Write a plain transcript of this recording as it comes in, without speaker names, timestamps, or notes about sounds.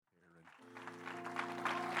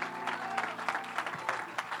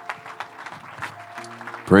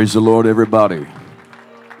Praise the Lord, everybody.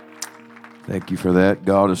 Thank you for that.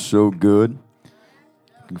 God is so good.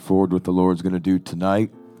 Looking forward to what the Lord's going to do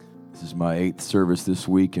tonight. This is my 8th service this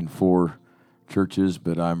week in 4 churches,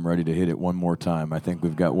 but I'm ready to hit it one more time. I think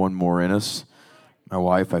we've got one more in us. My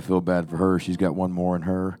wife, I feel bad for her. She's got one more in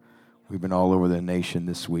her. We've been all over the nation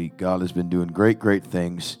this week. God has been doing great, great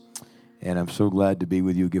things, and I'm so glad to be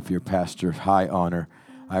with you. Give your pastor high honor.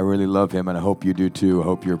 I really love him, and I hope you do too. I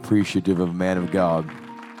hope you're appreciative of a man of God.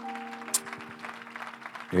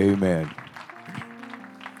 Amen.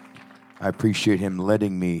 I appreciate him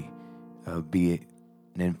letting me be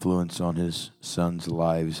an influence on his sons'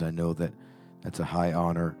 lives. I know that that's a high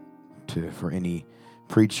honor for any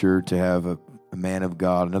preacher to have a man of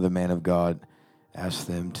God, another man of God, ask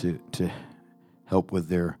them to help with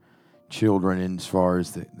their children as far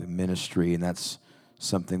as the ministry, and that's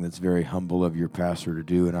something that's very humble of your pastor to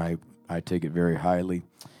do, and I take it very highly,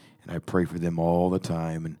 and I pray for them all the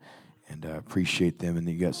time, and appreciate them. And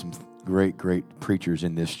you got some great, great preachers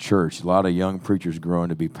in this church. A lot of young preachers growing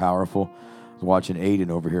to be powerful. I was watching Aiden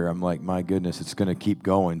over here. I'm like, my goodness, it's going to keep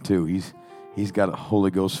going too. He's got a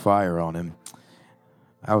Holy Ghost fire on him.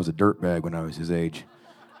 I was a dirtbag when I was his age.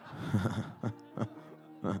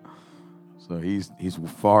 So he's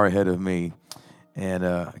far ahead of me. And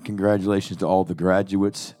congratulations to all the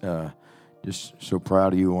graduates. Just so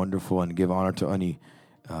proud of you, wonderful, and give honor to any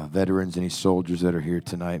veterans, any soldiers that are here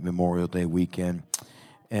tonight, Memorial Day weekend.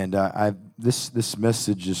 And this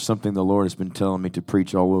message is something the Lord has been telling me to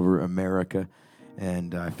preach all over America,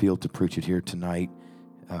 and I feel to preach it here tonight.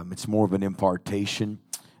 It's more of an impartation.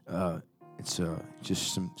 It's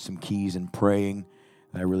just some keys in praying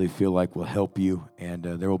that I really feel like will help you, and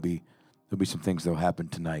there'll be some things that'll happen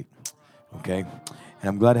tonight. Okay? And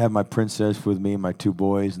I'm glad to have my princess with me and my 2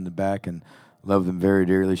 boys in the back, and love them very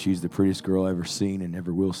dearly. She's the prettiest girl I've ever seen and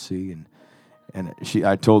ever will see. And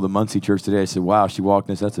I told the Muncie church today, I said, wow, she walked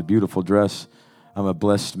in this. That's a beautiful dress. I'm a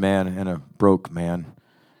blessed man and a broke man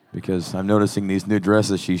because I'm noticing these new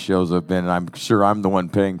dresses she shows up in, and I'm sure I'm the one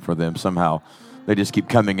paying for them somehow. They just keep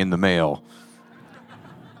coming in the mail.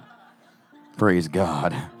 Praise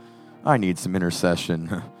God. I need some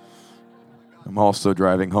intercession. I'm also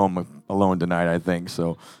driving home alone tonight, I think,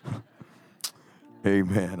 so...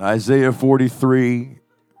 Amen. Isaiah 43,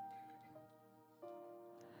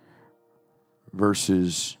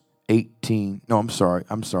 verses 18. No, I'm sorry.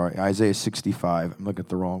 Isaiah 65. I'm looking at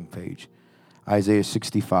the wrong page. Isaiah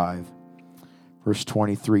 65, verse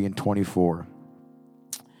 23 and 24.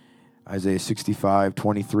 Isaiah 65,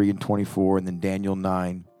 23 and 24, and then Daniel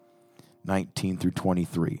 9, 19 through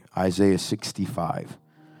 23. Isaiah 65,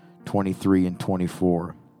 23 and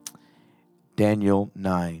 24. Daniel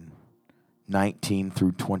 9. 19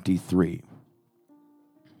 through 23.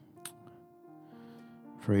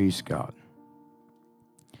 Praise God.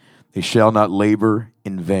 They shall not labor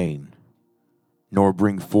in vain, nor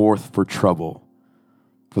bring forth for trouble,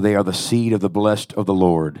 for they are the seed of the blessed of the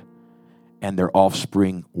Lord, and their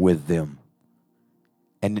offspring with them.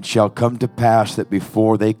 And it shall come to pass that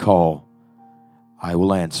before they call, I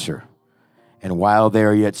will answer, and while they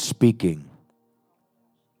are yet speaking,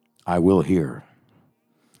 I will hear.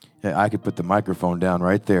 I could put the microphone down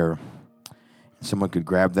right there. Someone could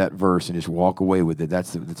grab that verse and just walk away with it.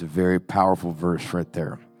 That's a very powerful verse right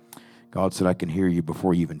there. God said, I can hear you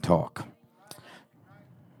before you even talk.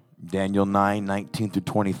 Daniel 9, 19 through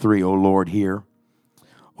 23. O Lord, hear.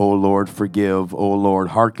 O Lord, forgive. O Lord,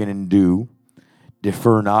 hearken and do.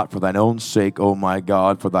 Defer not for thine own sake, O my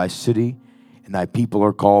God, for thy city and thy people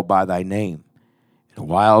are called by thy name. And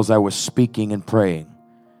whiles I was speaking and praying,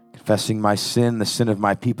 confessing my sin, the sin of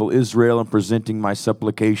my people Israel, and presenting my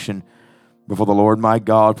supplication before the Lord my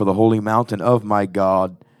God for the holy mountain of my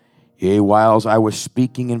God. Yea, whiles I was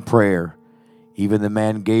speaking in prayer, even the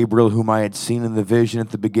man Gabriel, whom I had seen in the vision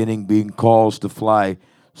at the beginning, being caused to fly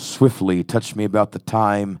swiftly, touched me about the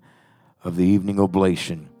time of the evening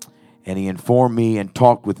oblation. And he informed me and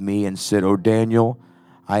talked with me and said, O Daniel,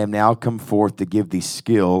 I am now come forth to give thee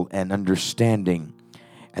skill and understanding.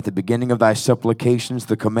 At the beginning of thy supplications,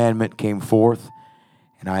 the commandment came forth,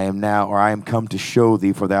 and I am come to show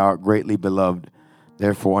thee, for thou art greatly beloved.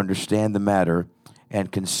 Therefore understand the matter and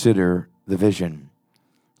consider the vision.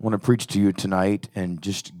 I want to preach to you tonight and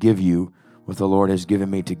just give you what the Lord has given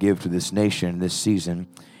me to give to this nation this season,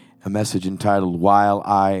 a message entitled, While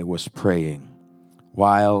I Was Praying.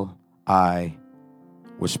 While I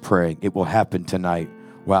was praying. It will happen tonight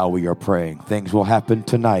while we are praying. Things will happen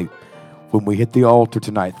tonight. When we hit the altar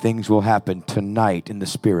tonight, things will happen tonight in the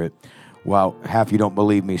Spirit. Well, half you don't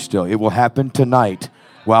believe me still. It will happen tonight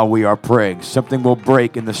while we are praying. Something will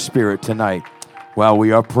break in the Spirit tonight while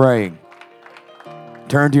we are praying.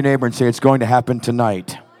 Turn to your neighbor and say, it's going to happen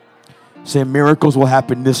tonight. Say, miracles will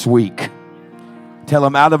happen this week. Tell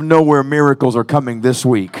them out of nowhere miracles are coming this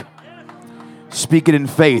week. Speak it in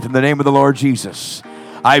faith in the name of the Lord Jesus.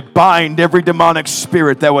 I bind every demonic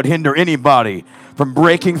spirit that would hinder anybody from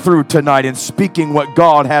breaking through tonight and speaking what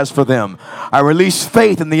God has for them. I release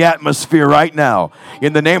faith in the atmosphere right now.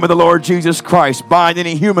 In the name of the Lord Jesus Christ, bind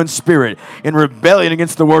any human spirit in rebellion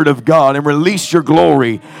against the word of God and release your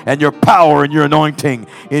glory and your power and your anointing.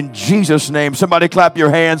 In Jesus' name, somebody clap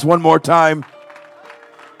your hands one more time.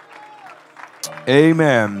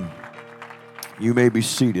 Amen. You may be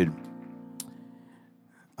seated.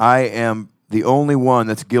 I am the only one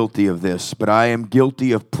that's guilty of this, but I am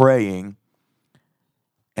guilty of praying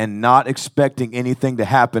and not expecting anything to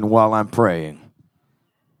happen while I'm praying.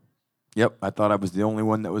 Yep, I thought I was the only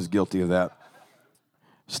one that was guilty of that.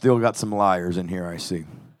 Still got some liars in here, I see.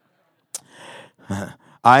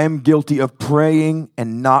 I am guilty of praying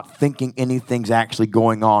and not thinking anything's actually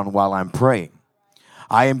going on while I'm praying.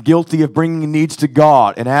 I am guilty of bringing needs to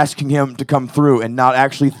God and asking Him to come through and not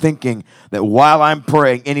actually thinking that while I'm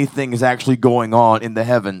praying, anything is actually going on in the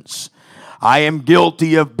heavens. I am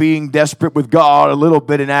guilty of being desperate with God a little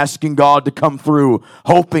bit and asking God to come through,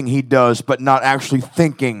 hoping He does, but not actually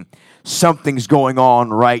thinking something's going on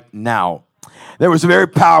right now. There was a very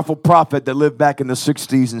powerful prophet that lived back in the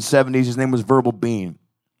 60s and 70s. His name was Verbal Bean.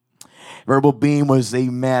 Verbal Bean was a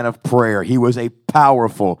man of prayer. He was a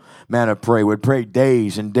powerful man of prayer. Would pray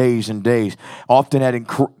days and days and days. Often had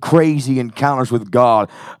crazy encounters with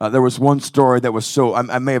God. There was one story that was so,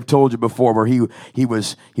 I may have told you before, where he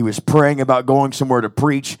was praying about going somewhere to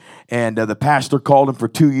preach, and the pastor called him for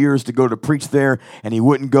 2 years to go to preach there, and he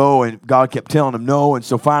wouldn't go, and God kept telling him no, and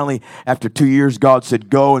so finally, after 2 years, God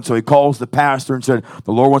said go, and so he calls the pastor and said,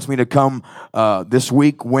 the Lord wants me to come this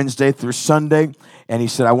week, Wednesday through Sunday. And he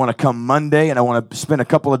said, I want to come Monday, and I want to spend a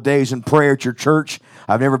couple of days in prayer at your church.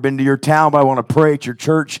 I've never been to your town, but I want to pray at your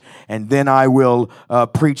church, and then I will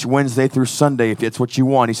preach Wednesday through Sunday if it's what you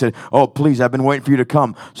want. He said, oh, please, I've been waiting for you to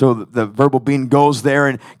come. So the Verbal Bean goes there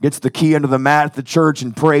and gets the key under the mat at the church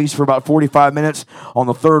and prays for about 45 minutes on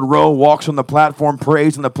the third row, walks on the platform,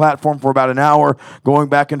 prays on the platform for about an hour, going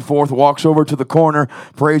back and forth, walks over to the corner,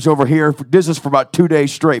 prays over here. This is for about 2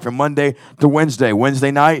 days straight, from Monday to Wednesday.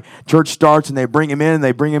 Wednesday night, church starts, and they bring him in.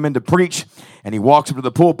 They bring him in to preach, and he walks up to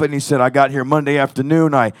the pulpit, and he said, I got here Monday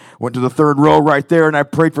afternoon. I went to the third row right there, and I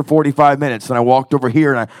prayed for 45 minutes. Then I walked over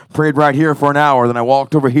here, and I prayed right here for an hour. Then I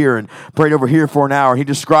walked over here and prayed over here for an hour. He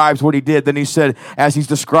describes what he did. Then he said, as he's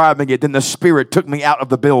describing it, then the Spirit took me out of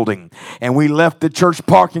the building, and we left the church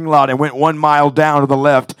parking lot and went 1 mile down to the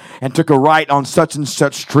left and took a right on such and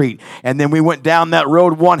such street. And then we went down that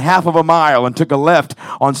road 1/2 of a mile and took a left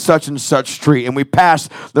on such and such street. And we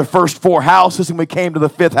passed the first 4 houses, and we came to the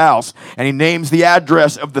 5th house. And he names the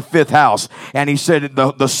address of the 5th house. And he said,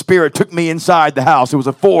 the Spirit took me inside the house. It was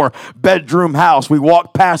a 4-bedroom house. We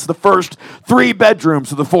walked past the first 3 bedrooms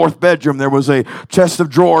to the 4th bedroom. There was a chest of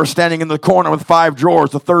drawers standing in the corner with 5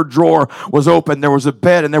 drawers. The 3rd drawer was open. There was a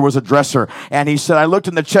bed and there was a dresser. And he said, I looked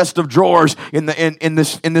in the chest of drawers in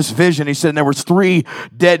this vision. He said, and there was 3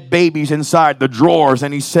 dead babies inside the drawers.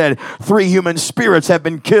 And he said, 3 human spirits have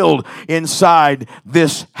been killed inside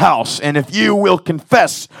this house. And if you will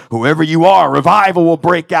confess, whoever you are, revival will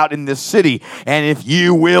break out in this city. And if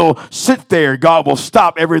you will sit there, God will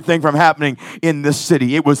stop everything from happening in this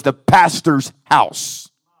city. It was the pastor's house.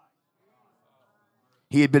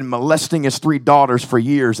 He had been molesting his 3 daughters for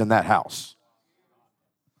years in that house.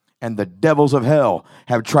 And the devils of hell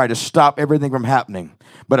have tried to stop everything from happening.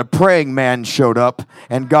 But a praying man showed up,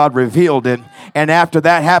 and God revealed it. And after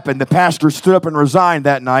that happened, the pastor stood up and resigned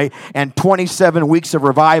that night, and 27 weeks of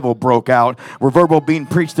revival broke out, where Verbal Bean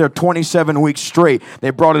preached there 27 weeks straight.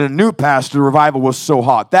 They brought in a new pastor. The revival was so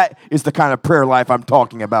hot. That is the kind of prayer life I'm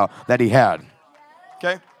talking about that he had.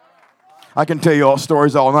 Okay? I can tell you all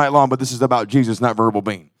stories all night long, but this is about Jesus, not Verbal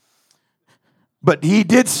Bean. But he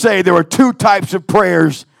did say there were 2 types of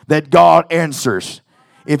prayers that God answers.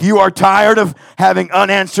 If you are tired of having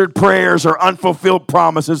unanswered prayers or unfulfilled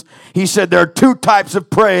promises, he said there are 2 types of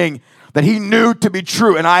praying that he knew to be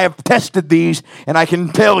true. And I have tested these, and I can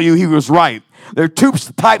tell you he was right. There are 2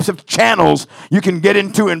 types of channels you can get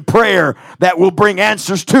into in prayer that will bring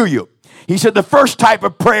answers to you. He said the first type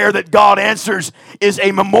of prayer that God answers is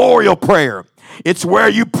a memorial prayer. It's where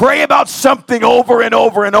you pray about something over and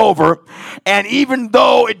over and over, and even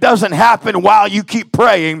though it doesn't happen while you keep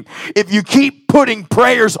praying, if you keep putting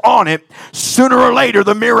prayers on it, sooner or later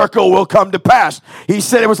the miracle will come to pass. He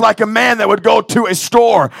said it was like a man that would go to a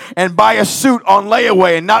store and buy a suit on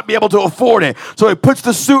layaway and not be able to afford it. So he puts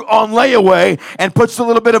the suit on layaway and puts a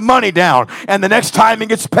little bit of money down. And the next time he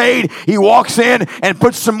gets paid, he walks in and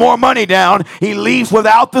puts some more money down. He leaves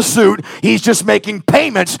without the suit. He's just making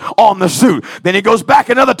payments on the suit. Then he goes back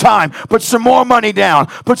another time, puts some more money down,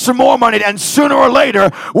 puts some more money down. And sooner or later,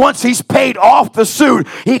 once he's paid off the suit,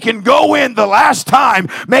 he can go in the last time,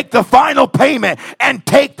 make the final payment, and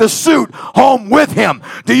take the suit home with him.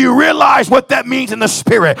 Do you realize what that means in the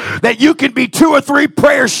spirit? That you can be 2 or 3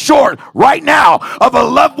 prayers short right now of a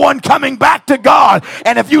loved one coming back to God.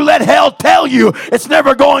 And if you let hell tell you it's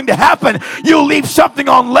never going to happen, you'll leave something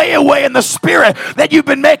on layaway in the spirit that you've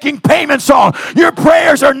been making payments on. Your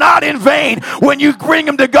prayers are not in vain when you bring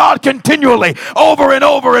them to God continually, over and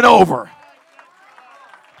over and over.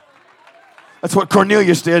 That's what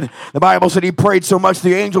Cornelius did. The Bible said he prayed so much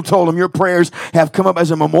the angel told him, your prayers have come up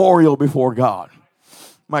as a memorial before God.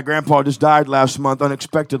 My grandpa just died last month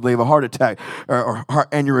unexpectedly of a heart attack or heart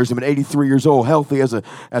aneurysm at 83 years old, healthy as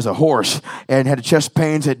a horse, and had chest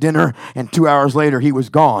pains at dinner, and 2 hours later he was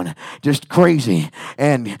gone. Just crazy.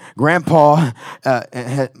 And grandpa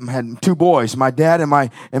had 2 boys, my dad and my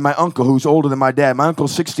uncle, who's older than my dad. My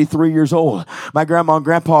uncle's 63 years old. My grandma and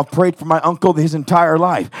grandpa have prayed for my uncle his entire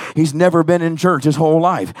life. He's never been in church his whole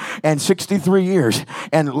life. And 63 years.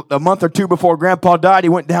 And a month or 2 before grandpa died, he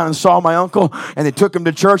went down and saw my uncle, and they took him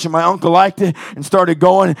to church, and my uncle liked it and started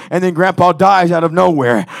going, and then grandpa dies out of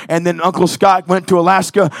nowhere. And then Uncle Scott went to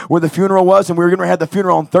Alaska where the funeral was, and we were going to have the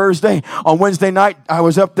funeral on Thursday. On Wednesday night, I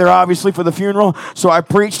was up there obviously for the funeral, so I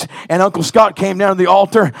preached, and Uncle Scott came down to the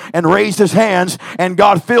altar and raised his hands, and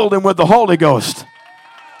God filled him with the Holy Ghost.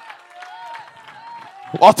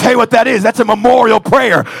 I'll tell you what that is. That's a memorial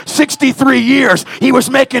prayer. 63 years. He was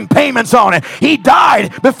making payments on it. He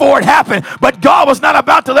died before it happened. But God was not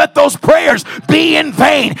about to let those prayers be in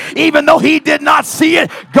vain. Even though he did not see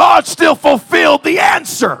it, God still fulfilled the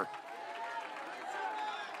answer.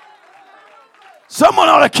 Someone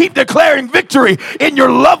ought to keep declaring victory in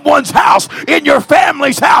your loved one's house, in your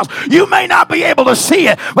family's house. You may not be able to see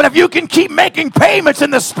it, but if you can keep making payments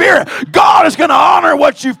in the spirit, God is going to honor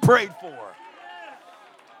what you've prayed for.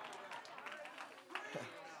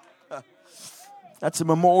 That's a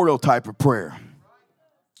memorial type of prayer.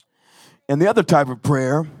 And the other type of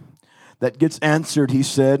prayer that gets answered, he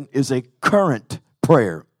said, is a current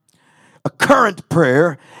prayer. A current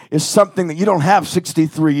prayer is something that you don't have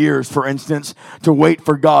 63 years, for instance, to wait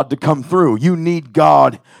for God to come through. You need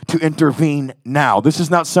God to intervene now. This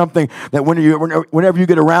is not something that whenever you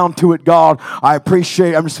get around to it, God, I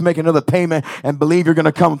appreciate, I'm just making another payment and believe you're going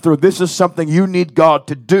to come through. This is something you need God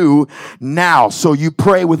to do now. So you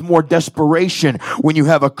pray with more desperation when you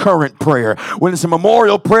have a current prayer. When it's a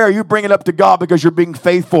memorial prayer, you bring it up to God because you're being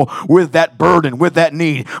faithful with that burden, with that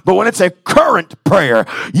need. But when it's a current prayer,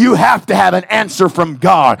 you have to have an answer from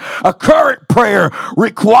God. A current prayer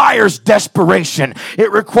requires desperation.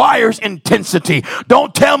 It requires intensity.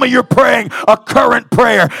 Don't tell me you're praying a current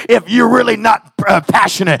prayer if you're really not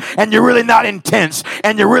passionate and you're really not intense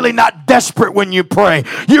and you're really not desperate when you pray.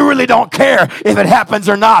 You really don't care if it happens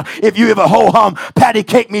or not, if you have a ho-hum, patty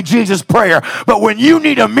cake me Jesus prayer. But when you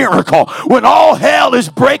need a miracle, when all hell is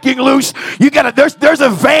breaking loose, there's a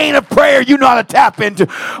vein of prayer you know how to tap into.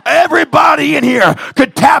 Everybody in here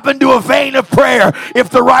could tap into a vein of prayer if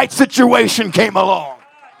the right situation came along.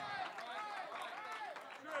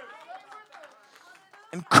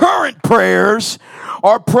 And current prayers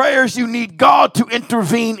are prayers you need God to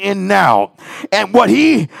intervene in now. And what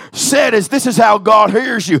he said is this is how God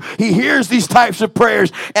hears you. He hears these types of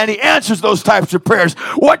prayers and he answers those types of prayers.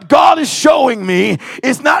 What God is showing me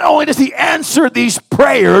is not only does he answer these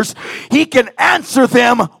prayers, he can answer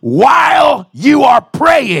them while you are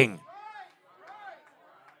praying.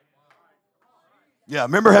 Yeah,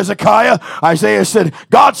 remember Hezekiah? Isaiah said,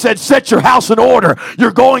 God said, set your house in order.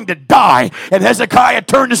 You're going to die. And Hezekiah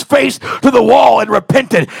turned his face to the wall and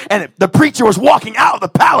repented. And the preacher was walking out of the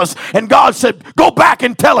palace. And God said, go back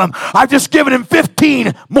and tell him, I've just given him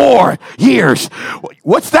 15 more years.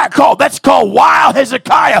 What's that called? That's called while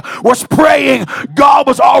Hezekiah was praying, God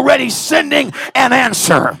was already sending an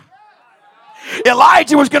answer.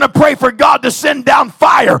 Elijah was going to pray for God to send down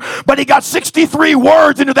fire, but he got 63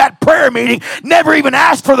 words into that prayer meeting, never even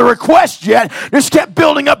asked for the request yet, just kept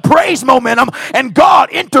building up praise momentum, and God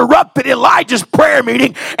interrupted Elijah's prayer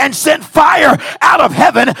meeting and sent fire out of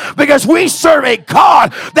heaven because we serve a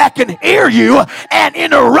God that can hear you and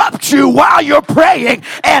interrupt you while you're praying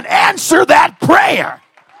and answer that prayer.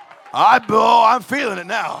 I'm feeling it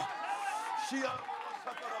now.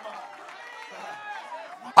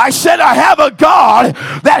 I said I have a God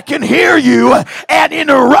that can hear you and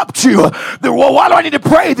interrupt you. Well, why do I need to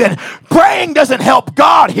pray then? Praying doesn't help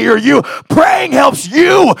God hear you. Praying helps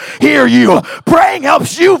you hear you. Praying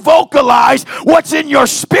helps you vocalize what's in your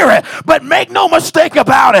spirit. But make no mistake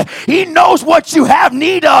about it, He knows what you have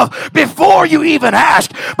need of before you even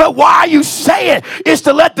ask. But why you say it is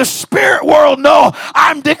to let the spirit world know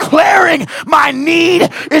I'm declaring my need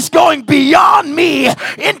is going beyond me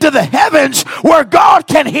into the heavens where God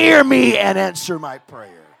can hear me and answer my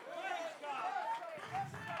prayer.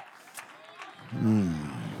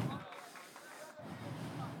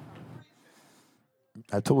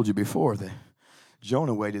 I told you before that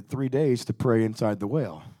Jonah waited 3 days to pray inside the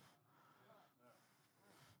whale.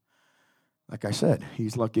 Like I said,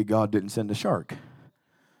 he's lucky God didn't send a shark.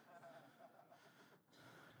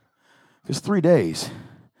 Because 3 days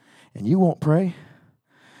and you won't pray?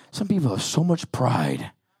 Some people have so much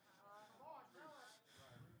pride.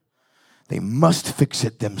 They must fix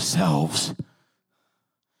it themselves.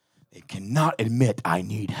 They cannot admit, I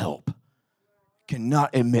need help.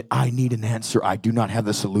 Cannot admit, I need an answer I do not have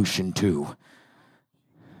the solution to.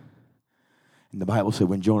 And the Bible said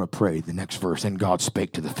when Jonah prayed, the next verse, and God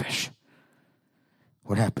spake to the fish.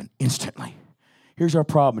 What happened? Instantly. Here's our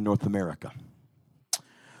problem in North America.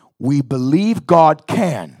 We believe God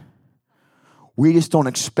can. We just don't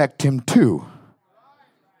expect Him to.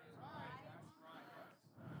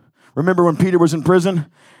 Remember when Peter was in prison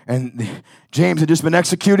and James had just been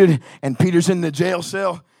executed and Peter's in the jail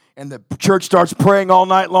cell and the church starts praying all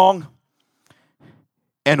night long?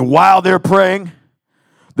 And while they're praying,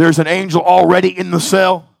 there's an angel already in the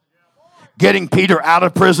cell getting Peter out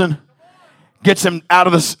of prison, gets him out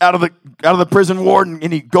of the prison ward,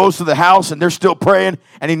 and he goes to the house and they're still praying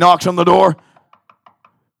and he knocks on the door.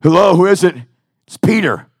 Hello, who is it? It's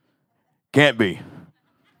Peter. Can't be.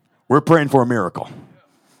 We're praying for a miracle.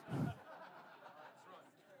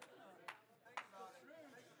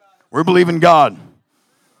 We're believing God.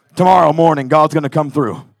 Tomorrow morning, God's going to come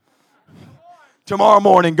through. Tomorrow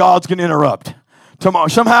morning, God's going to interrupt. Tomorrow,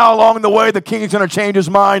 somehow along the way, the king's going to change his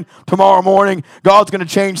mind. Tomorrow morning, God's going to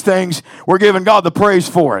change things. We're giving God the praise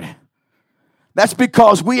for it. That's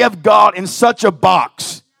because we have God in such a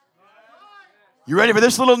box. You ready for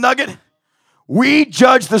this little nugget? We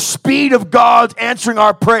judge the speed of God answering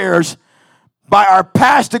our prayers by our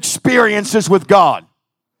past experiences with God.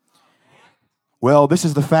 Well, this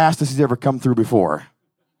is the fastest He's ever come through before.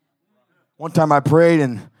 One time I prayed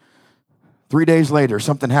and 3 days later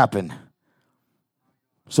something happened.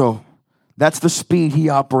 So that's the speed He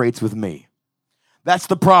operates with me. That's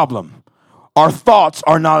the problem. Our thoughts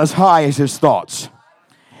are not as high as His thoughts.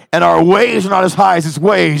 And our ways are not as high as His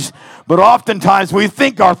ways. But oftentimes we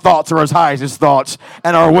think our thoughts are as high as His thoughts.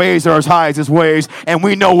 And our ways are as high as His ways. And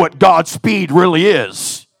we know what God's speed really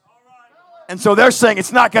is. And so they're saying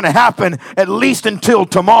it's not going to happen at least until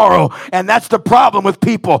tomorrow. And that's the problem with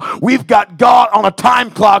people. We've got God on a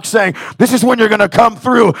time clock saying, this is when you're going to come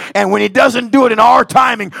through. And when He doesn't do it in our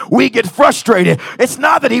timing, we get frustrated. It's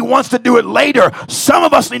not that He wants to do it later. Some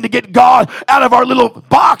of us need to get God out of our little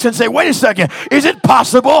box and say, wait a second, is it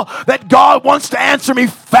possible that God wants to answer me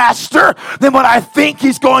faster than what I think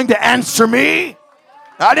He's going to answer me?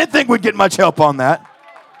 I didn't think we'd get much help on that.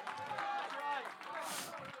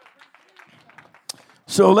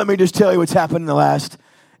 So let me just tell you what's happened in the last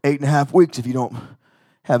 8.5 weeks if you don't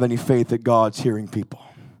have any faith that God's hearing people.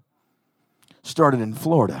 Started in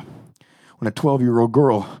Florida when a 12-year-old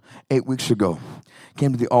girl 8 weeks ago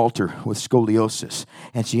came to the altar with scoliosis,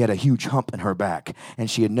 and she had a huge hump in her back,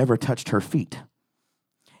 and she had never touched her feet.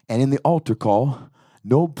 And in the altar call,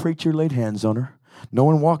 no preacher laid hands on her. No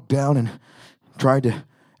one walked down and tried to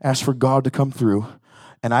ask for God to come through.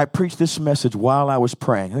 And I preached this message while I was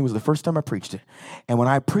praying. I think it was the first time I preached it. And when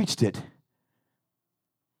I preached it,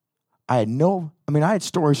 I had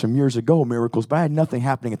stories from years ago, miracles, but I had nothing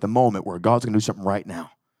happening at the moment where God's going to do something right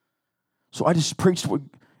now. So I just preached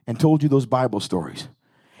and told you those Bible stories.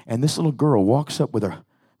 And this little girl walks up with her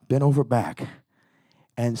bent over back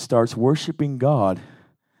and starts worshiping God.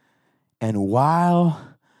 And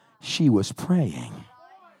while she was praying,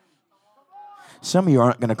 some of you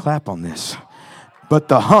aren't going to clap on this, but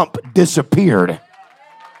the hump disappeared.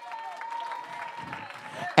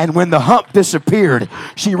 And when the hump disappeared,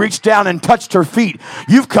 she reached down and touched her feet.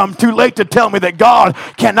 You've come too late to tell me that God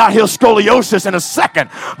cannot heal scoliosis in a second,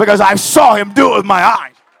 because I saw Him do it with my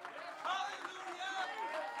eyes.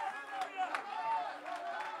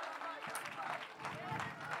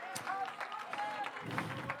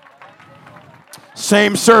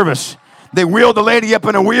 Same service. They wheeled the lady up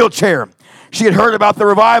in a wheelchair. She had heard about the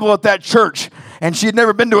revival at that church. And she had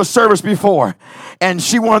never been to a service before. And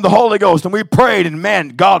she wanted the Holy Ghost. And we prayed, and man,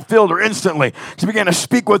 God filled her instantly. She began to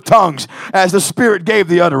speak with tongues as the Spirit gave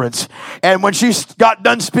the utterance. And when she got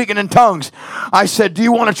done speaking in tongues, I said, do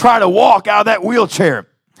you want to try to walk out of that wheelchair?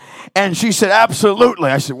 And she said, absolutely.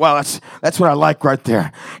 I said, well, that's what I like right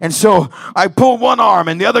there. And so I pulled one arm,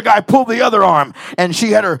 and the other guy pulled the other arm. And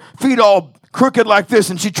she had her feet all crooked like this,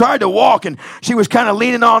 and she tried to walk, and she was kind of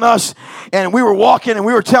leaning on us, and we were walking, and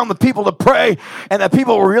we were telling the people to pray, and the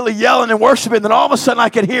people were really yelling and worshiping. And then all of a sudden I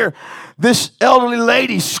could hear this elderly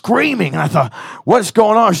lady screaming, and I thought, what's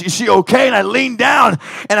going on? Is she okay? And I leaned down,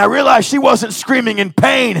 and I realized she wasn't screaming in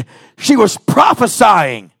pain. She was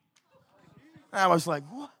prophesying. And I was like,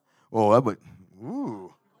 what? Oh, that would,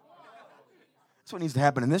 ooh. That's what needs to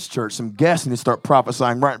happen in this church. Some guests need to start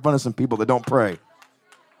prophesying right in front of some people that don't pray.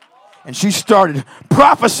 And she started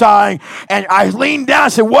prophesying, and I leaned down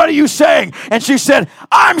and said, what are you saying? And she said,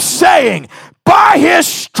 I'm saying, by his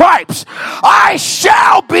stripes, I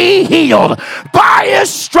shall be healed. By his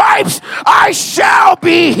stripes, I shall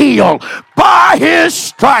be healed. By his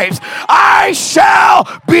stripes, I shall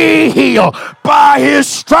be healed. By his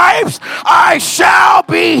stripes, I shall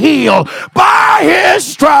be healed. By his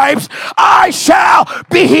stripes, I shall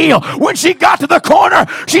be healed. When she got to the corner,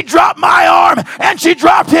 she dropped my arm, and she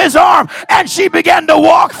dropped his arm, and she began to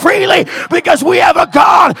walk freely, because we have a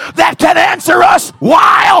God that can answer us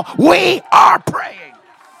while we are praying.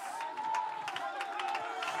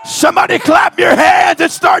 Somebody clap your hands.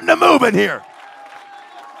 It's starting to move in here.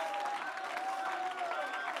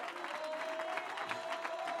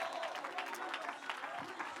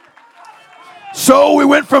 So we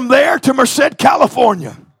went from there to Merced,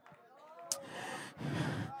 California.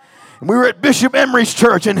 And we were at Bishop Emery's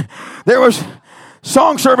church, and there was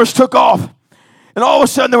song service took off. And all of a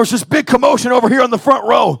sudden there was this big commotion over here on the front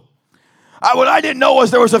row. What I didn't know was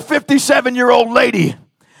there was a 57-year-old lady,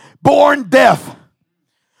 born deaf,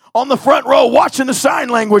 on the front row watching the sign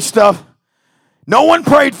language stuff. No one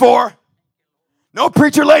prayed for her. No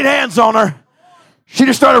preacher laid hands on her. She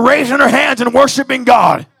just started raising her hands and worshiping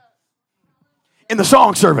God in the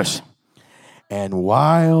song service. And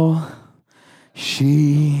while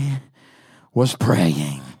she was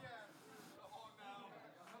praying,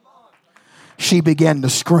 she began to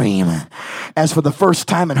scream. As for the first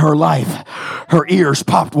time in her life, her ears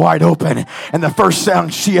popped wide open, and the first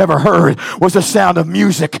sound she ever heard was the sound of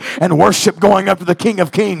music and worship going up to the King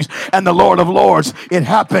of Kings and the Lord of Lords. It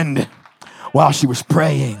happened while she was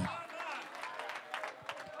praying.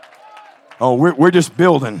 Oh, we're just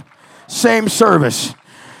building. Same service.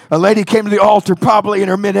 A lady came to the altar probably in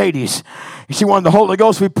her mid-80s. She wanted the Holy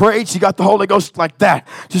Ghost. We prayed. She got the Holy Ghost like that.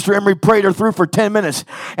 Sister Emery prayed her through for 10 minutes.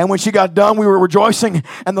 And when she got done, we were rejoicing.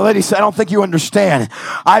 And the lady said, I don't think you understand.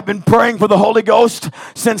 I've been praying for the Holy Ghost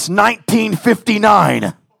since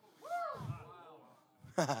 1959.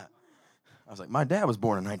 I was like, my dad was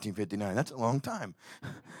born in 1959. That's a long time.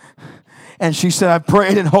 And she said, I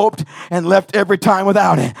prayed and hoped and left every time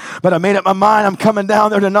without it. But I made up my mind, I'm coming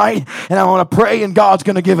down there tonight, and I want to pray, and God's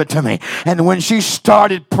going to give it to me. And when she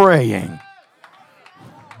started praying,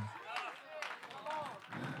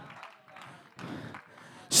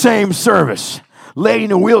 same service, lady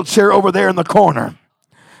in a wheelchair over there in the corner.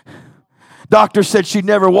 Doctor said she'd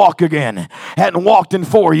never walk again. Hadn't walked in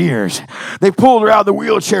 4 years. They pulled her out of the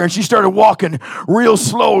wheelchair, and she started walking real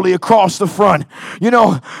slowly across the front. You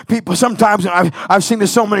know, people sometimes, and I've seen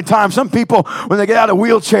this so many times, some people, when they get out of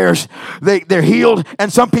wheelchairs, they're healed,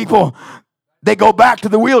 and some people, they go back to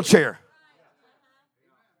the wheelchair.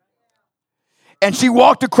 And she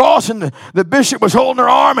walked across, and the bishop was holding her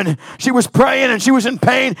arm, and she was praying, and she was in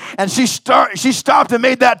pain, and she stopped and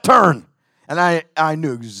made that turn. And I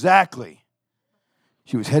knew exactly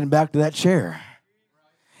she was heading back to that chair.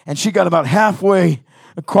 And she got about halfway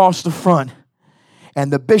across the front,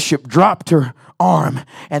 and the bishop dropped her arm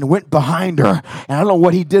and went behind her. And I don't know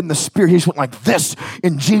what he did in the spirit. He just went like this,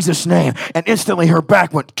 in Jesus' name. And instantly her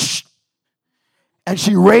back went, ksh. And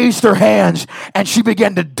she raised her hands, and she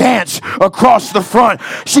began to dance across the front.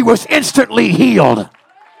 She was instantly healed.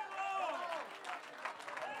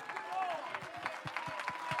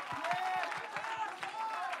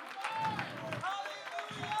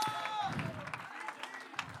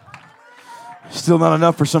 Still not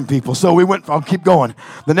enough for some people. So I'll keep going.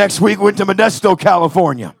 The next week we went to Modesto,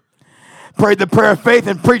 California. Prayed the prayer of faith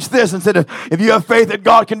and preached this and said, if you have faith that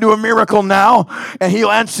God can do a miracle now, and he'll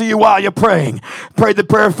answer you while you're praying. Prayed the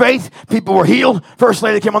prayer of faith. People were healed. First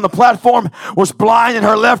lady came on the platform, was blind in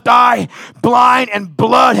her left eye. Blind, and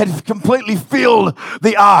blood had completely filled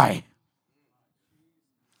the eye.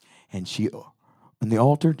 And she, on the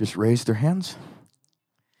altar, just raised her hands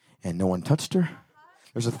and no one touched her.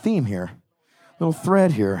 There's a theme here, little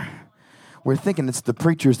thread here. We're thinking it's the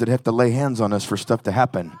preachers that have to lay hands on us for stuff to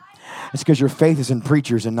happen. It's because your faith is in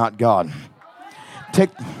preachers and not God.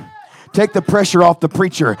 Take the pressure off the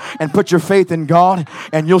preacher and put your faith in God,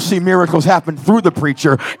 and you'll see miracles happen through the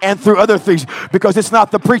preacher and through other things, because it's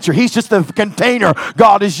not the preacher. He's just the container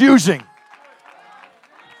God is using.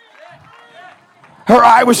 Her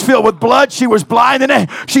eye was filled with blood. She was blind, and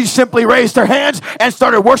she simply raised her hands and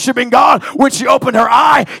started worshiping God. When she opened her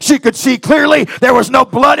eye, she could see clearly. There was no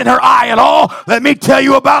blood in her eye at all. Let me tell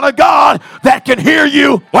you about a God that can hear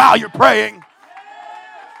you while you're praying.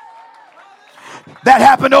 That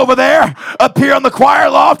happened over there. Up here on the choir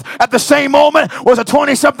loft at the same moment was a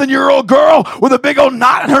 20-something-year-old girl with a big old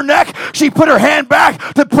knot in her neck. She put her hand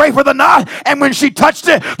back to pray for the knot, and when she touched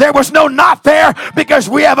it, there was no knot there, because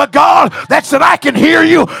we have a God that said, I can hear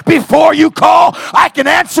you before you call. I can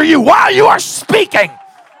answer you while you are speaking.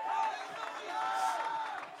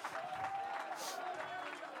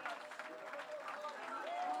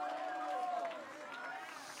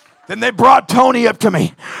 Then they brought Tony up to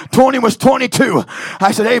me. Tony was 22.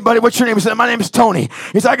 I said, hey, buddy, what's your name? He said, my name is Tony.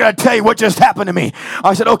 He said, I got to tell you what just happened to me.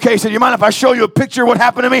 I said, okay. He said, you mind if I show you a picture of what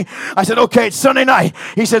happened to me? I said, okay, it's Sunday night.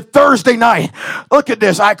 He said, Thursday night. Look at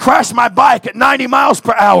this. I crashed my bike at 90 miles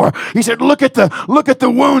per hour. He said, look at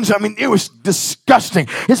the wounds. I mean, it was disgusting.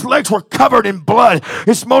 His legs were covered in blood.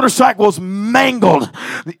 His motorcycle was mangled.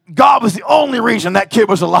 God was the only reason that kid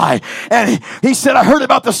was alive. And he said, I heard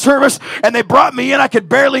about the service, and they brought me in. I could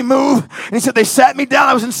barely move. And he said, they sat me down.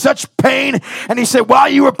 I was in such pain. And he said, while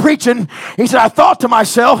you were preaching, he said, I thought to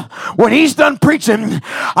myself, when he's done preaching,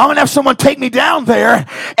 I'm going to have someone take me down there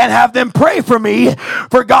and have them pray for me,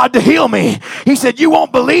 for God to heal me. He said, you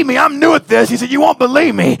won't believe me. I'm new at this. He said, you won't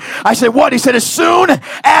believe me. I said, what? He said, as soon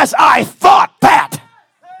as I thought that,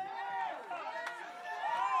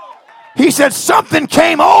 he said, something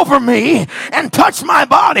came over me and touched my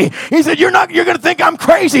body. He said, you're going to think I'm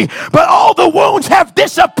crazy, but all the wounds have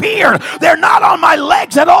disappeared. They're not on my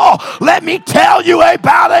legs at all. Let me tell you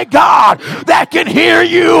about a God that can hear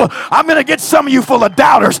you. I'm going to get some of you full of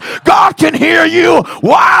doubters. God can hear you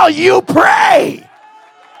while you pray.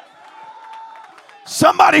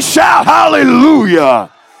 Somebody shout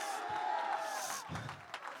hallelujah.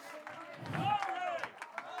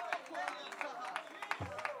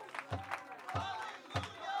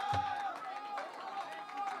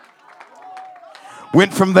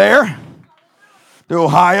 Went from there to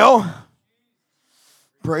Ohio.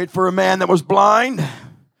 Prayed for a man that was blind.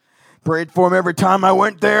 Prayed for him every time I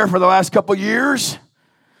went there for the last couple years.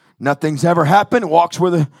 Nothing's ever happened. Walks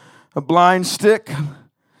with a blind stick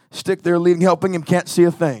there leading, helping him, can't see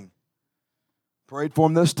a thing. Prayed for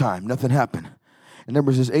him this time. Nothing happened. And there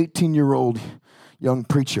was this 18-year-old young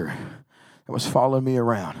preacher that was following me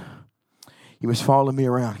around. He was following me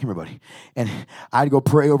around. Come here, buddy. And I'd go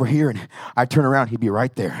pray over here, and I'd turn around. He'd be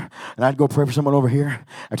right there. And I'd go pray for someone over here.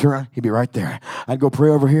 I'd turn around. He'd be right there. I'd go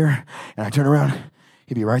pray over here, and I'd turn around.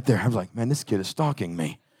 He'd be right there. I was like, man, this kid is stalking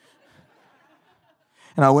me.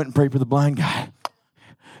 And I went and prayed for the blind guy,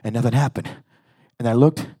 and nothing happened. And I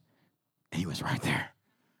looked, and he was right there.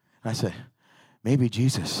 And I said, maybe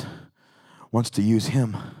Jesus wants to use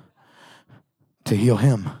him to heal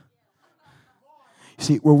him.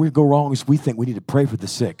 See, where we go wrong is we think we need to pray for the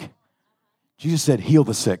sick. Jesus said, heal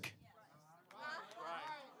the sick.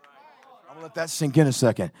 I'm going to let that sink in a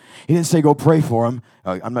second. He didn't say go pray for him.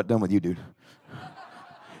 I'm not done with you, dude.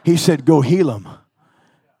 He said go heal him.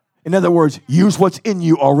 In other words, use what's in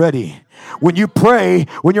you already. When you pray,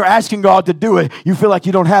 when you're asking God to do it, you feel like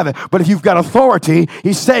you don't have it. But if you've got authority,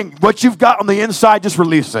 he's saying what you've got on the inside, just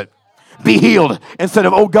release it. Be healed. Instead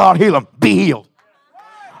of, oh God, heal him. Be healed.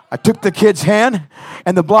 I took the kid's hand,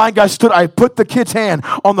 and the blind guy stood. I put the kid's hand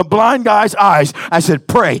on the blind guy's eyes. I said,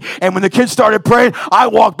 pray. And when the kid started praying, I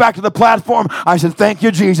walked back to the platform. I said, thank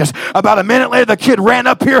you, Jesus. About a minute later, the kid ran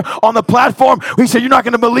up here on the platform. He said, you're not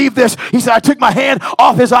going to believe this. He said, I took my hand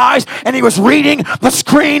off his eyes, and he was reading the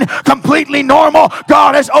screen completely normal.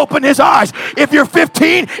 God has opened his eyes. If you're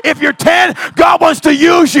 15, if you're 10, God wants to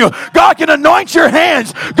use you. God can anoint your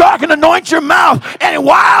hands. God can anoint your mouth. And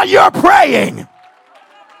while you're praying,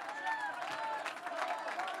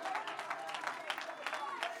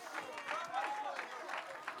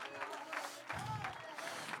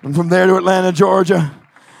 and from there to Atlanta, Georgia,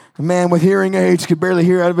 a man with hearing aids could barely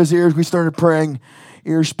hear out of his ears. We started praying.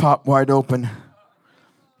 Ears popped wide open.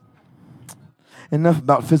 Enough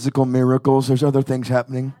about physical miracles. There's other things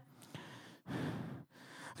happening.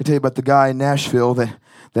 I tell you about the guy in Nashville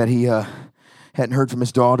that he hadn't heard from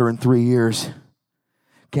his daughter in 3 years.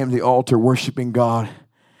 Came to the altar worshiping God.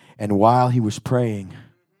 And while he was praying,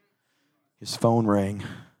 His phone rang.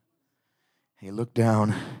 He looked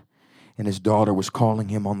down, and his daughter was calling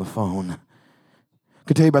him on the phone. I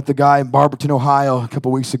could tell you about the guy in Barberton, Ohio, a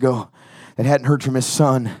couple weeks ago that hadn't heard from his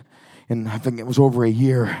son, and I think it was over a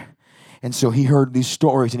year. And so he heard these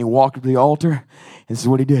stories, and he walked up to the altar, and this is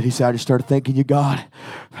what he did. He said, I just started thanking you, God.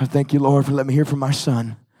 I thank you, Lord, for letting me hear from my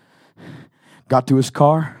son. Got to his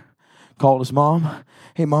car, called his mom.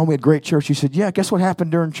 Hey, Mom, we had great church. She said, yeah, guess what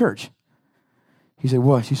happened during church? He said,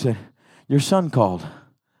 what? She said, your son called.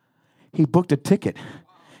 He booked a ticket.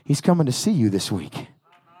 He's coming to see you this week.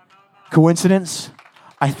 Coincidence?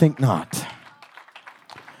 I think not.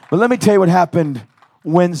 But let me tell you what happened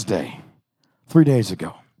Wednesday, 3 days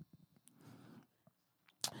ago.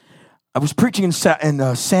 I was preaching in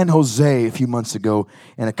San Jose a few months ago,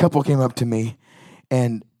 and a couple came up to me,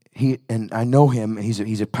 and I know him. And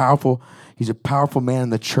he's a powerful man in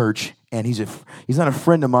the church, and he's not a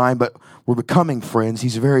friend of mine, but we're becoming friends.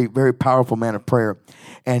 He's a very, very powerful man of prayer,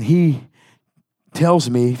 and he tells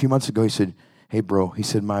me a few months ago. He said, "Hey, bro," he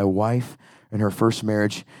said, "my wife in her first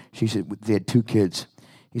marriage, she said they had 2 kids."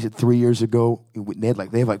 He said 3 years ago they have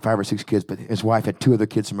like 5 or 6 kids, but his wife had 2 other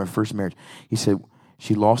kids from her first marriage. He said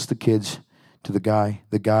she lost the kids to the guy.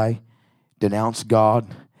 The guy denounced God,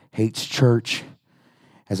 hates church,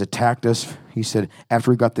 has attacked us. He said,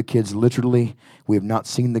 after we got the kids, literally, we have not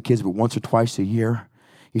seen the kids but once or twice a year.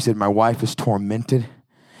 He said, my wife is tormented.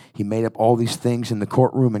 He made up all these things in the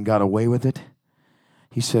courtroom and got away with it.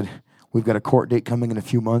 He said, we've got a court date coming in a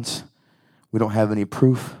few months. We don't have any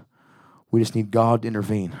proof. We just need God to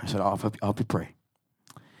intervene. I said, I'll help you pray.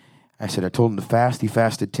 I said, I told him to fast. He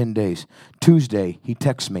fasted 10 days. Tuesday, he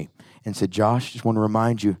texted me and said, Josh, just want to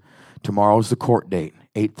remind you, tomorrow's the court date,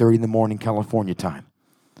 8:30 in the morning, California time.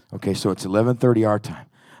 Okay, so it's 11:30 our time.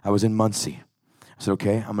 I was in Muncie. I said,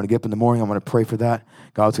 okay, I'm going to get up in the morning. I'm going to pray for that.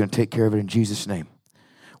 God's going to take care of it in Jesus' name.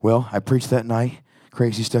 Well, I preached that night.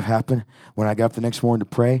 Crazy stuff happened. When I got up the next morning to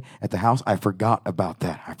pray at the house, I forgot about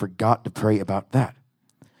that. I forgot to pray about that.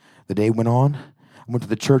 The day went on. I went to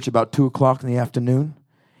the church about 2 o'clock in the afternoon,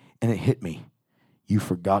 and it hit me. You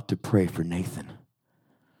forgot to pray for Nathan,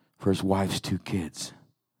 for his wife's 2 kids.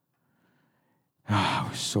 I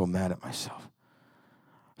was so mad at myself.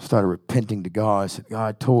 I started repenting to God. I said, God,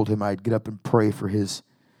 I told him I'd get up and pray for his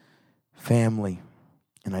family,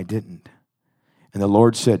 and I didn't. And the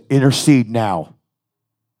Lord said, intercede now.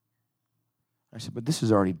 I said, but this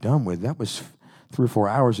is already done with. That was 3 or 4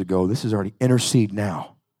 hours ago. This is already intercede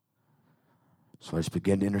now. So I just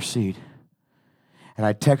began to intercede. And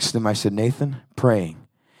I texted him. I said, Nathan, praying.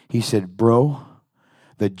 He said, bro,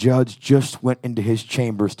 the judge just went into his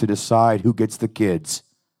chambers to decide who gets the kids.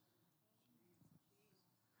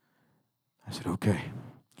 I said, okay.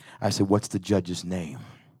 I said, what's the judge's name?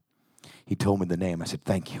 He told me the name. I said,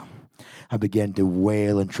 thank you. I began to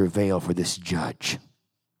wail and travail for this judge,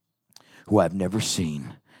 who I've never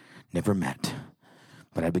seen, never met.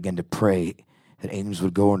 But I began to pray that angels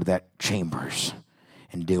would go into that chambers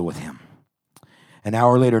and deal with him. An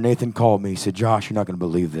hour later, Nathan called me. He said, Josh, you're not going to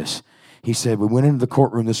believe this. He said, we went into the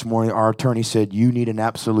courtroom this morning. Our attorney said, you need an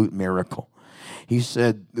absolute miracle. He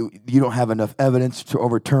said, you don't have enough evidence to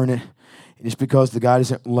overturn it. Just because the guy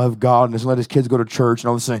doesn't love God and doesn't let his kids go to church and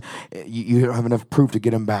all this thing, you don't have enough proof to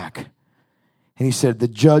get him back. And he said, the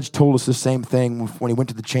judge told us the same thing when he went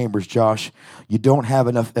to the chambers, Josh. You don't have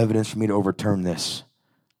enough evidence for me to overturn this.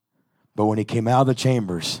 But when he came out of the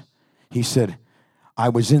chambers, he said, I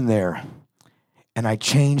was in there and I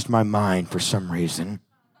changed my mind for some reason.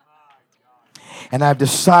 And I've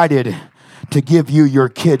decided to give you your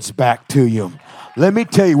kids back to you. Let me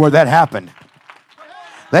tell you where that happened.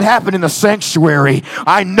 That happened in the sanctuary.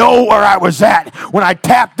 I know where I was at when I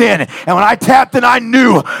tapped in. And when I tapped in, I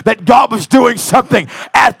knew that God was doing something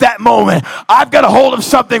at that moment. I've got a hold of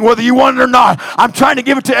something, whether you want it or not. I'm trying to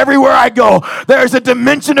give it to everywhere I go. There's a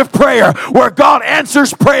dimension of prayer where God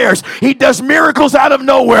answers prayers. He does miracles out of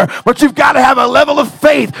nowhere. But you've got to have a level of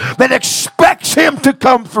faith that expects him to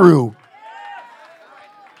come through.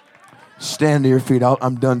 Stand to your feet.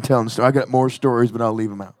 I'm done telling the story. I got more stories, but I'll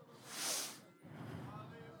leave them out.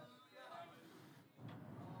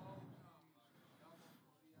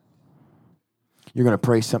 You're going to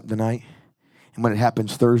pray something tonight, and when it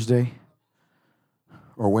happens Thursday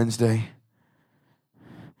or Wednesday,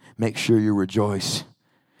 make sure you rejoice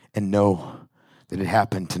and know that it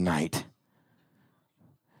happened tonight.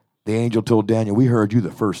 The angel told Daniel, we heard you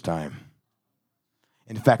the first time.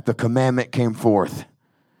 In fact, the commandment came forth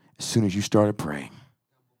as soon as you started praying.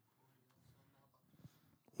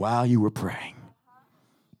 While you were praying,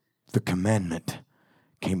 the commandment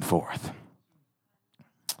came forth.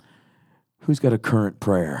 Who's got a current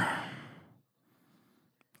prayer?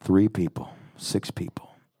 3 people, 6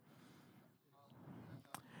 people,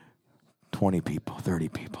 20 people, 30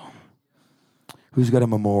 people. Who's got a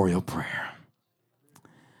memorial prayer?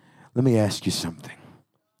 Let me ask you something.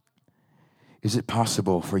 Is it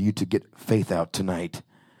possible for you to get faith out tonight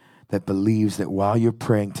that believes that while you're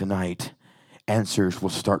praying tonight, answers will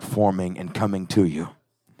start forming and coming to you?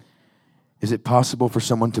 Is it possible for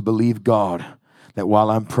someone to believe God that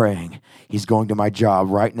while I'm praying, He's going to my job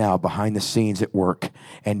right now behind the scenes at work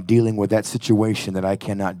and dealing with that situation that I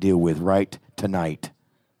cannot deal with right tonight?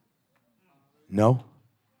 No?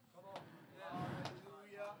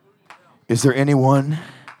 Is there anyone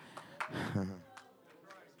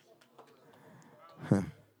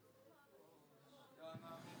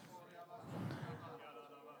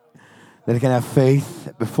that can have faith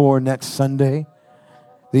that before next Sunday,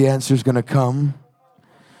 the answer's going to come?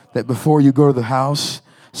 That before you go to the house,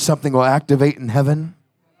 something will activate in heaven?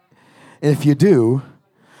 And if you do,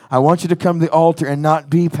 I want you to come to the altar and not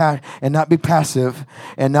be passive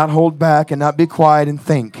and not hold back and not be quiet and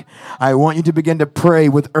think. I want you to begin to pray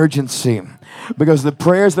with urgency, because the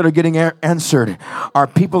prayers that are getting answered are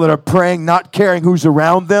people that are praying, not caring who's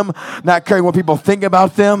around them, not caring what people think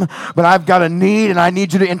about them, but I've got a need and I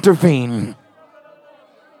need you to intervene.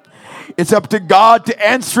 It's up to God to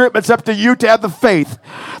answer it, but it's up to you to have the faith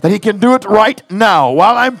that He can do it right now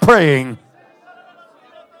while I'm praying.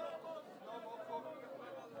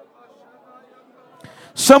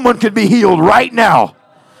 Someone could be healed right now.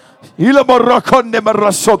 Someone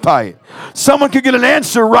could get an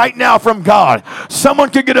answer right now from God. Someone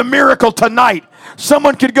could get a miracle tonight.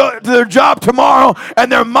 Someone could go to their job tomorrow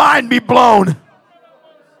and their mind be blown.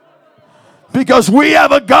 Because we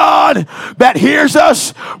have a God that hears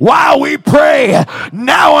us while we pray.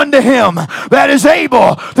 Now unto Him that is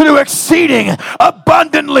able to do exceeding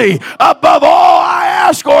abundantly above all I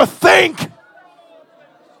ask or think.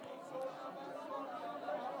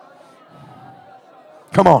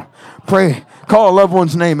 Come on, pray. Call a loved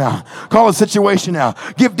one's name out. Call a situation out.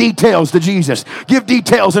 Give details to Jesus. Give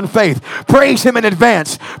details in faith. Praise Him in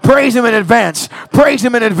advance. Praise Him in advance. Praise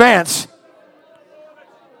Him in advance.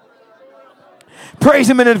 Praise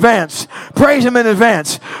Him in advance. Praise Him in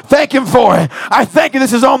advance. Thank Him for it. I thank You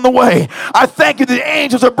this is on the way. I thank You the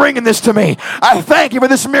angels are bringing this to me. I thank You for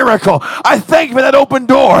this miracle. I thank You for that open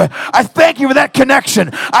door. I thank You for that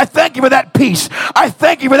connection. I thank You for that peace. I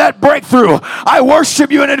thank You for that breakthrough. I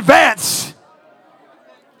worship You in advance.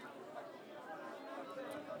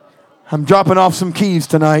 I'm dropping off some keys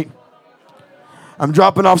tonight. I'm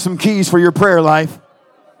dropping off some keys for your prayer life.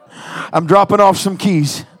 I'm dropping off some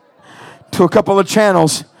keys to a couple of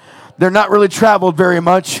channels. They're not really traveled very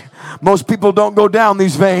much. Most people don't go down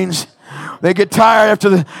these veins. They get tired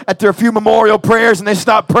after a few memorial prayers and they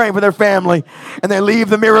stop praying for their family and they leave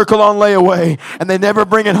the miracle on layaway and they never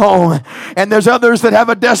bring it home. And there's others that have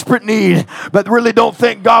a desperate need but really don't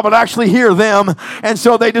think God will actually hear them, and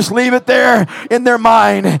so they just leave it there in their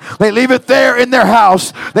mind. They leave it there in their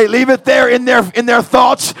house. They leave it there in their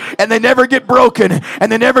thoughts, and they never get broken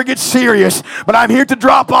and they never get serious. But I'm here to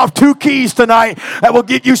drop off 2 keys tonight that will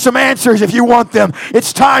get you some answers if you want them.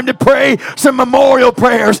 It's time to pray some memorial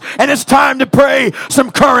prayers, and it's time to pray some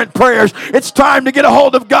current prayers. It's time to get a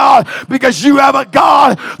hold of God, because you have a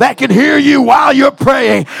God that can hear you while you're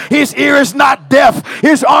praying. His ear is not deaf.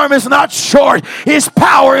 His arm is not short. His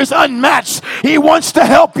power is unmatched. He wants to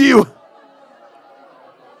help you.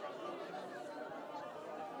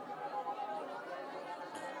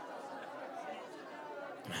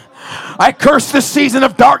 I curse the season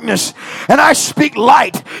of darkness and I speak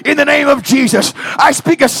light in the name of Jesus. I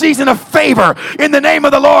speak a season of favor in the name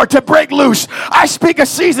of the Lord to break loose. I speak a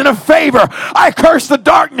season of favor. I curse the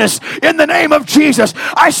darkness in the name of Jesus.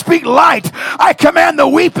 I speak light. I command the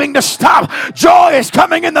weeping to stop. Joy is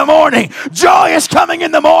coming in the morning. Joy is coming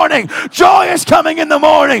in the morning. Joy is coming in the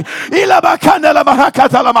morning.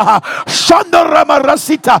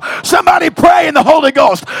 Somebody pray in the Holy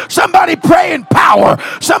Ghost. Somebody pray in power.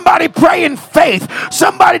 Somebody pray in faith.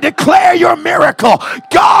 Somebody declare your miracle.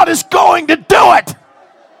 God is going to do it.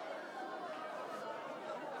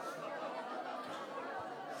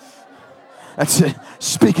 That's it.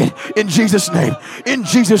 Speak it in Jesus' name. In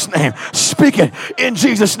Jesus' name. Speak it in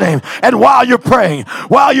Jesus' name. And while you're praying,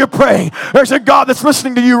 there's a God that's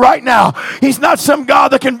listening to you right now. He's not some God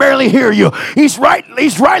that can barely hear you. He's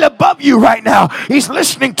right above you right now. He's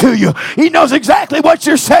listening to you. He knows exactly what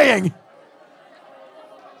you're saying.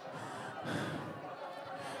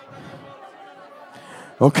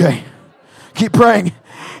 Okay. Keep praying.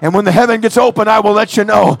 And when the heaven gets open, I will let you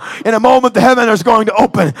know. In a moment, the heaven is going to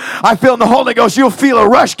open. I feel in the Holy Ghost, you'll feel a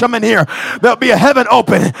rush come in here. There'll be a heaven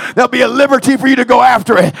open. There'll be a liberty for you to go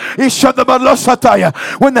after it.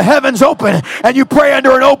 When the heavens open and you pray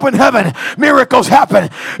under an open heaven, miracles happen.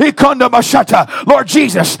 Lord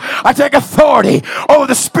Jesus, I take authority over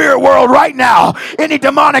the spirit world right now. Any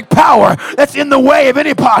demonic power that's in the way of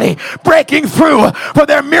anybody breaking through for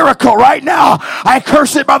their miracle right now, I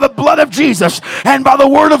curse it by the blood of Jesus and by the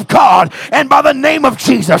word of God and by the name of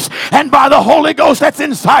Jesus and by the Holy Ghost that's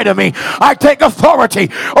inside of me. I take authority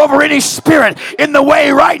over any spirit in the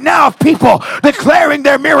way right now of people declaring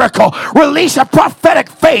their miracle. Release a prophetic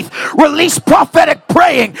faith. Release prophetic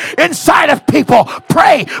praying inside of people.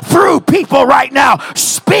 Pray through people right now.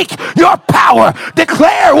 Speak your power.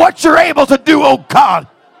 Declare what you're able to do, oh God.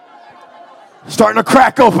 Starting to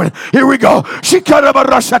crack open. Here we go. Let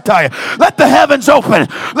the heavens open.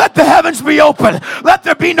 Let the heavens be open. Let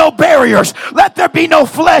there be no barriers. Let there be no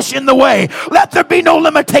flesh in the way. Let there be no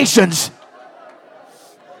limitations.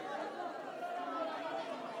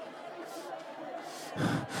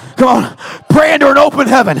 Come on. Pray under an open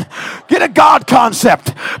heaven. Get a God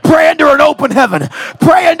concept. Pray under an open heaven.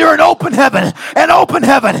 Pray under an open heaven. An open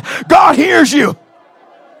heaven. God hears you.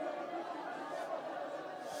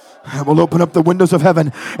 I will open up the windows of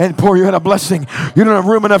heaven and pour you in a blessing. You don't have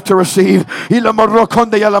room enough to receive.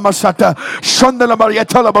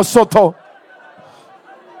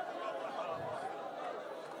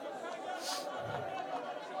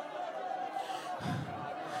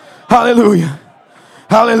 Hallelujah.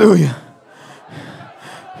 Hallelujah.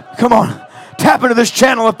 Come on. Tap into this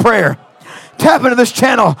channel of prayer. Tap into this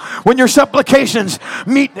channel. When your supplications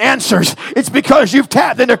meet answers, it's because you've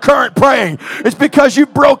tapped into current praying. It's because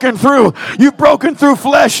you've broken through. You've broken through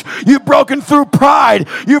flesh. You've broken through pride.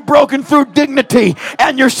 You've broken through dignity.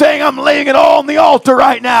 And you're saying, I'm laying it all on the altar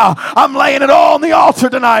right now. I'm laying it all on the altar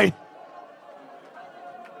tonight.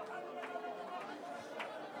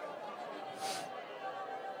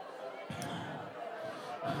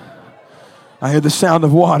 I hear the sound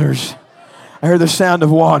of waters. I hear the sound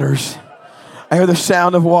of waters. I hear the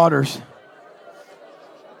sound of waters.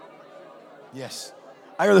 Yes.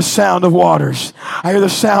 I hear the sound of waters. I hear the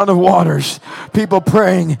sound of waters. People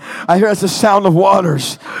praying. I hear it's the sound of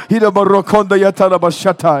waters. He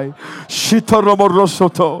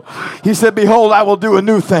said, behold, I will do a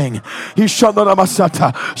new thing. Shout,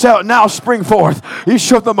 now spring forth.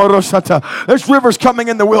 There's rivers coming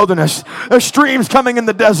in the wilderness. There's streams coming in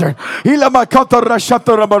the desert. Let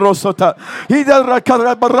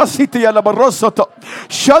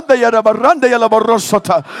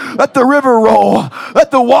the river roll.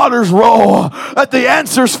 Let the waters roll. Let the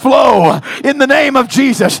answers flow in the name of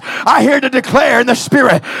Jesus. I hear to declare in the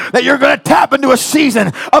Spirit that you're going to tap into a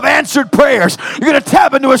season of answered prayers. You're going to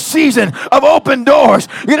tap into a season of open doors.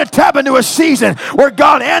 You're going to tap into a season where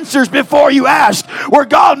God answers before you ask, where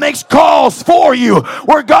God makes calls for you,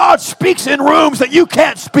 where God speaks in rooms that you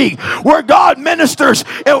can't speak, where God ministers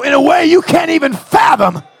in a way you can't even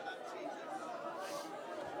fathom.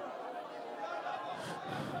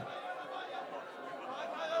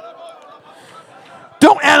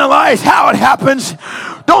 Don't analyze how it happens.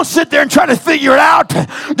 Don't sit there and try to figure it out.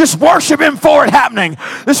 Just worship Him for it happening.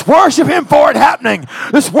 Just worship Him for it happening.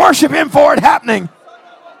 Just worship Him for it happening.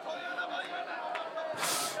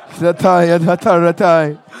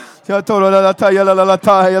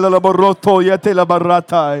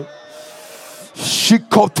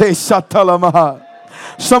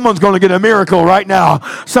 Someone's going to get a miracle right now.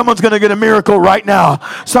 Someone's going to get a miracle right now.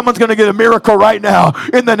 Someone's going to get a miracle right now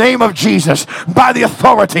in the name of Jesus, by the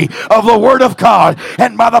authority of the Word of God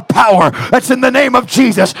and by the power that's in the name of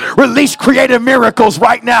Jesus. Release creative miracles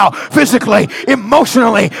right now, physically,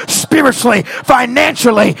 emotionally, spiritually,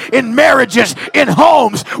 financially, in marriages, in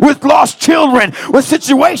homes, with lost children, with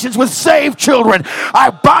situations with saved children.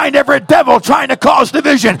 I bind every devil trying to cause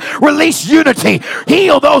division. Release unity.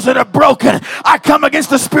 Heal those that are broken. I come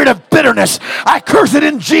against the spirit of bitterness. I curse it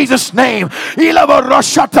in Jesus' name.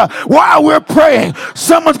 While we're praying,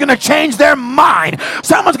 someone's going to change their mind.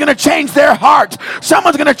 Someone's going to change their heart.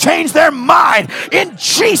 Someone's going to change their mind. In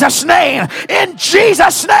Jesus' name. In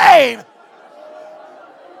Jesus' name.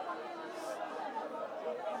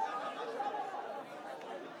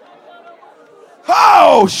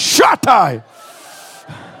 Oh, Shatai.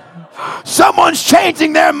 Someone's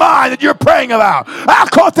changing their mind that you're praying about.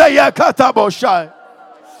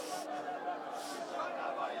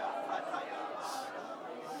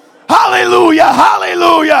 Hallelujah,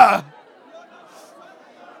 hallelujah.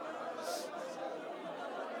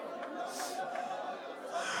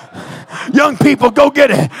 Young people, go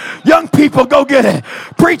get it. Young people, go get it.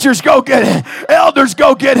 Preachers, go get it. Elders,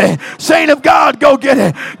 go get it. Saint of God, go get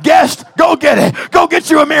it. Guest, go get it. Go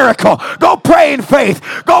get you a miracle. Go pray in faith.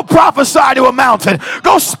 Go prophesy to a mountain.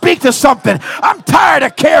 Go speak to something. I'm tired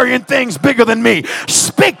of carrying things bigger than me.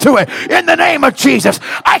 Speak to it in the name of Jesus.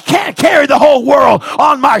 I can't carry the whole world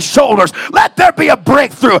on my shoulders. Let there be a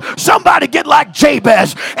breakthrough. Somebody get like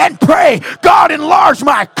Jabez and pray, God, enlarge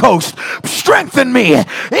my coast. Strengthen me.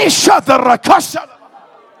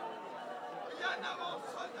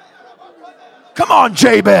 Come on,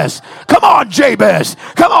 Jabez. Come on, Jabez.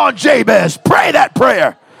 Come on, Jabez. Pray that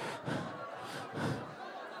prayer.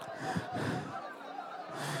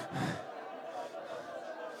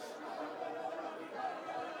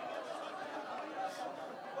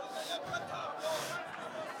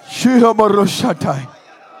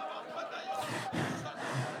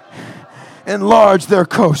 Enlarge their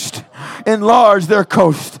coast. Enlarge their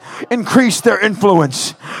coast. Increase their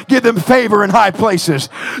influence. Give them favor in high places.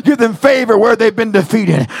 Give them favor where they've been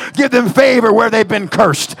defeated. Give them favor where they've been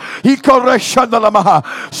cursed.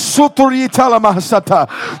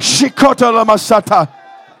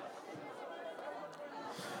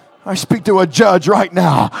 I speak to a judge right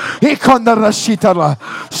now.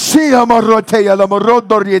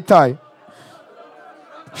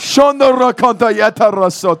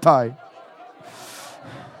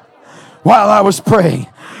 While I was praying,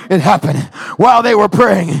 it happened. While they were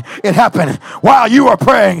praying, it happened. While you are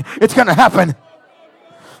praying, it's going to happen.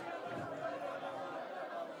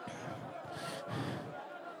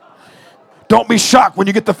 Don't be shocked when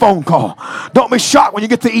you get the phone call. Don't be shocked when you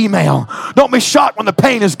get the email. Don't be shocked when the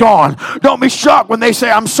pain is gone. Don't be shocked when they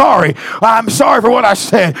say, I'm sorry. I'm sorry for what I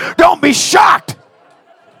said. Don't be shocked.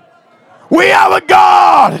 We have a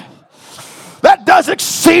God that does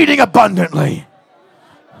exceeding abundantly.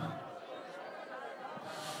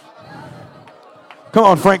 Come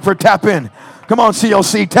on, Frankfurt, tap in. Come on,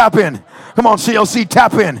 CLC, tap in. Come on, CLC,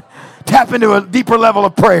 tap in. Tap into a deeper level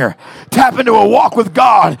of prayer. Tap into a walk with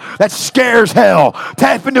God that scares hell.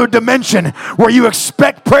 Tap into a dimension where you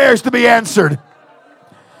expect prayers to be answered.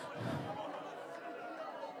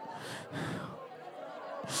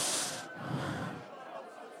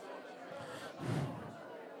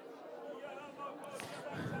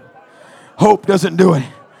 Hope doesn't do it.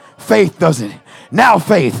 Faith does it. Now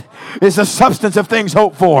faith is the substance of things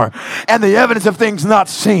hoped for and the evidence of things not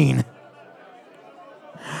seen.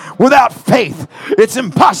 Without faith, it's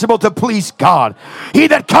impossible to please God. He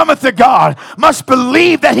that cometh to God must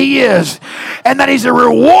believe that he is, and that he's a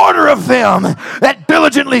rewarder of them that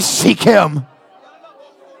diligently seek him.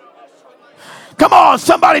 Come on,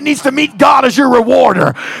 somebody needs to meet God as your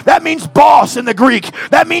rewarder. That means boss in the Greek.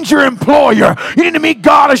 That means your employer. You need to meet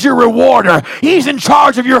God as your rewarder. He's in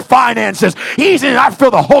charge of your finances. I feel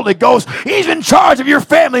the Holy Ghost. He's in charge of your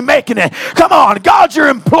family making it. Come on, God's your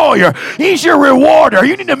employer. He's your rewarder.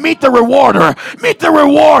 You need to meet the rewarder. Meet the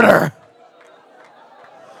rewarder.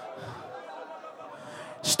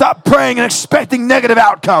 Stop praying and expecting negative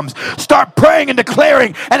outcomes. Start praying and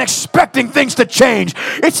declaring and expecting things to change.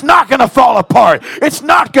 It's not going to fall apart. It's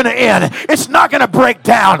not going to end. It's not going to break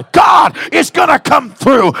down. God is going to come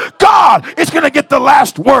through. God is going to get the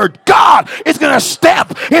last word. God is going to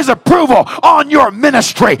stamp his approval on your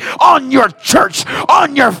ministry, on your church,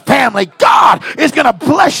 on your family. God is going to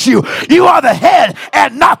bless you. You are the head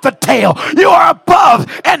and not the tail. You are above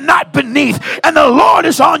and not beneath. And the Lord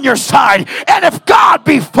is on your side. And if God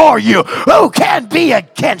be for you, who can be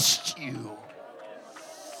against you?